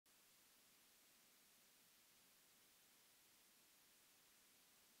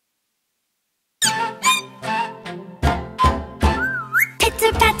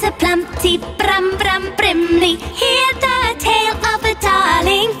party, brum brum brimley. Hear the tale of a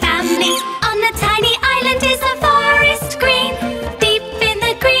darling family. On a tiny island is a forest green. Deep in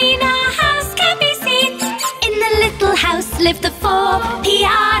the green a house can be seen. In the little house live the 4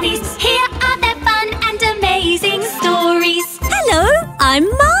 Pyaris. Here are their fun and amazing stories. Hello, I'm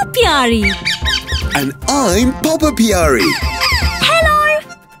Ma Pyari. And I'm Papa Pyari. Hello,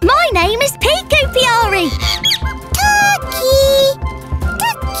 my name is Piku Pyari.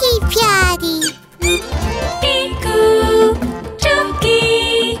 Tuki Pyari. Piku,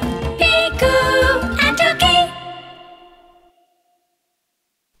 Tuki, Piku and Tuki.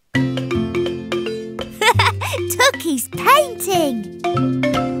 Tuki's painting.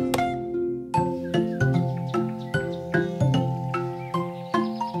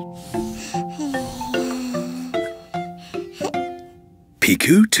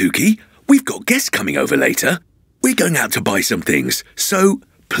 Piku, Tuki, we've got guests coming over later. We're going out to buy some things, so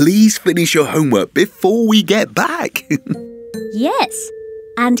please finish your homework before we get back. Yes,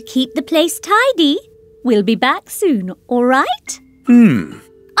 and keep the place tidy. We'll be back soon, all right?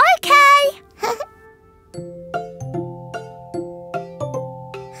 Okay.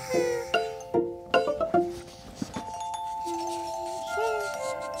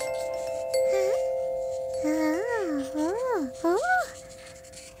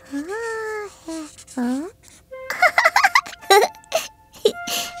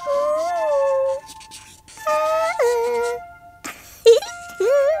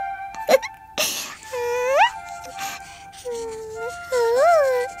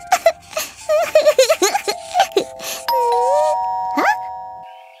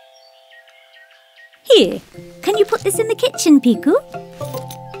 Here, can you put this in the kitchen, Piku?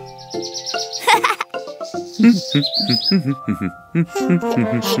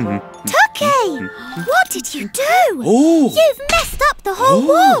 Tuki, what did you do? Oh! You've messed up the whole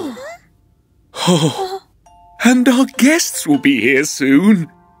wall. Oh, and our guests will be here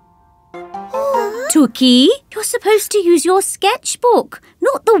soon. Tuki, you're supposed to use your sketchbook,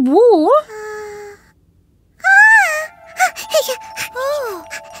 not the wall.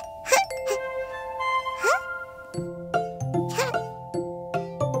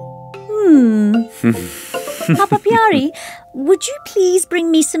 Papa Pyari, would you please bring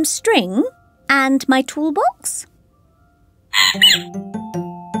me some string and my toolbox?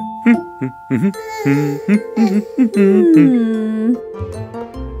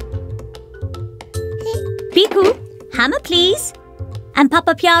 Piku, hammer please. And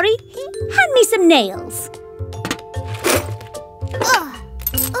Papa Pyari, hand me some nails.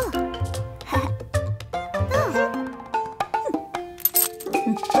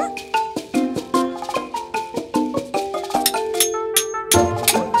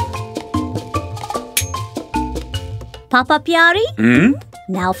 Papa Pyari,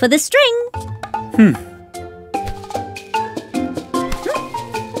 now for the string.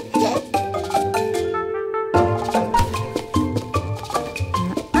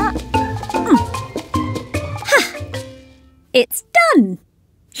 It's done.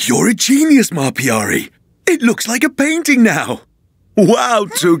 You're a genius, Ma Pyari. It looks like a painting now. Wow,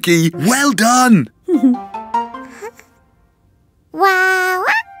 Tuki, well done. Wow.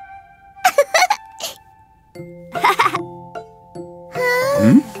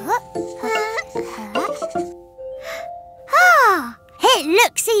 It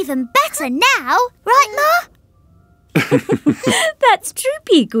looks even better now, right, Ma? That's true,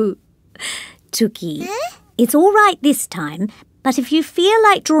 Piku. Tuki, it's all right this time, but if you feel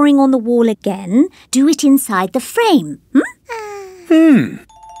like drawing on the wall again, do it inside the frame.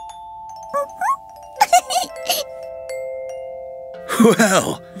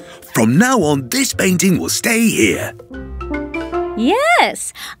 Well, from now on, this painting will stay here.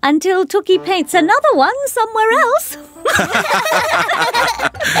 Yes, until Tuki paints another one somewhere else.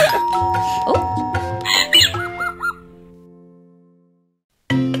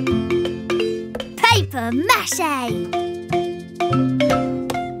 Paper mache.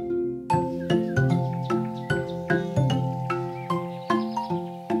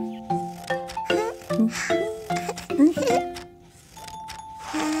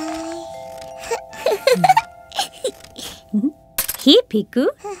 Here, Piku,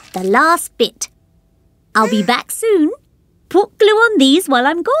 the last bit. I'll be back soon. Put glue on these while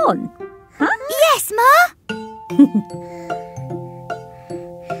I'm gone. Huh? Yes, Ma.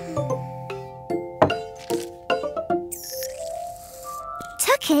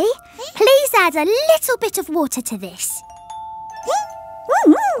 Tuki, please add a little bit of water to this.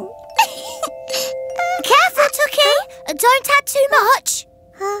 Careful, Tuki. Don't add too much.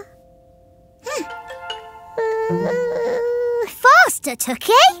 Faster,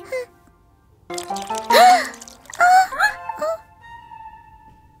 Tuki.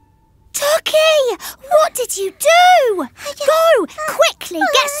 Tuki, what did you do? Go, quickly,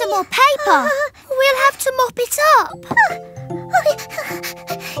 get some more paper. We'll have to mop it up.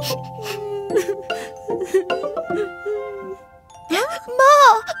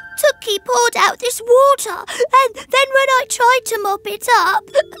 Ma, Tuki poured out this water, and then when I tried to mop it up...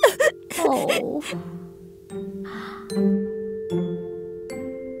 Oh.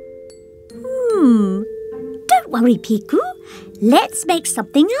 Don't worry, Piku. Let's make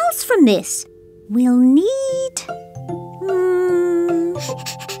something else from this. We'll need...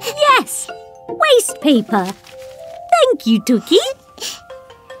 yes! Waste paper. Thank you, Tuki.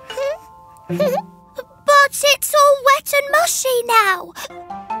 But it's all wet and mushy now.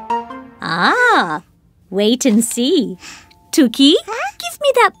 Ah, wait and see. Tuki, give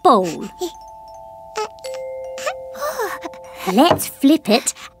me that bowl. Let's flip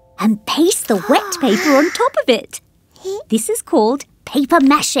it and paste the wet paper on top of it. This is called paper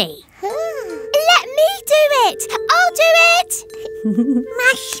mache. Let me do it. I'll do it.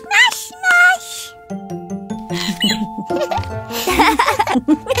 Mash, mash, mash.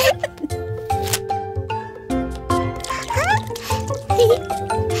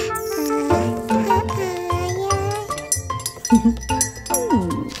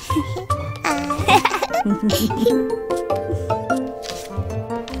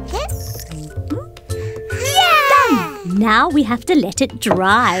 Done. Now we have to let it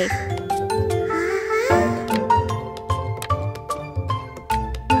dry.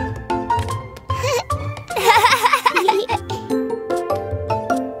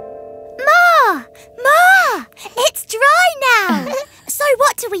 Ma, it's dry now. So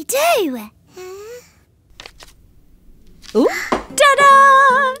what do we do? Ooh,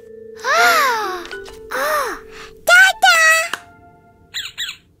 ta-da! Ta-da!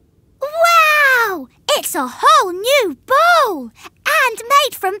 Wow! It's a whole new bowl and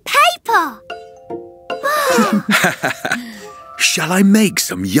made from paper. Shall I make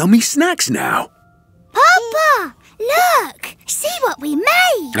some yummy snacks now? Papa, look! See what we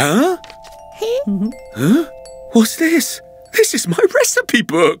made. Huh? Huh? What's this? This is my recipe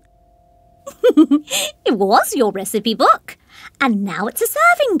book. It was your recipe book. And now it's a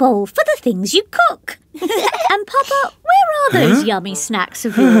serving bowl for the things you cook. And Papa, where are those yummy snacks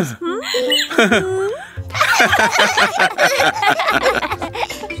of yours?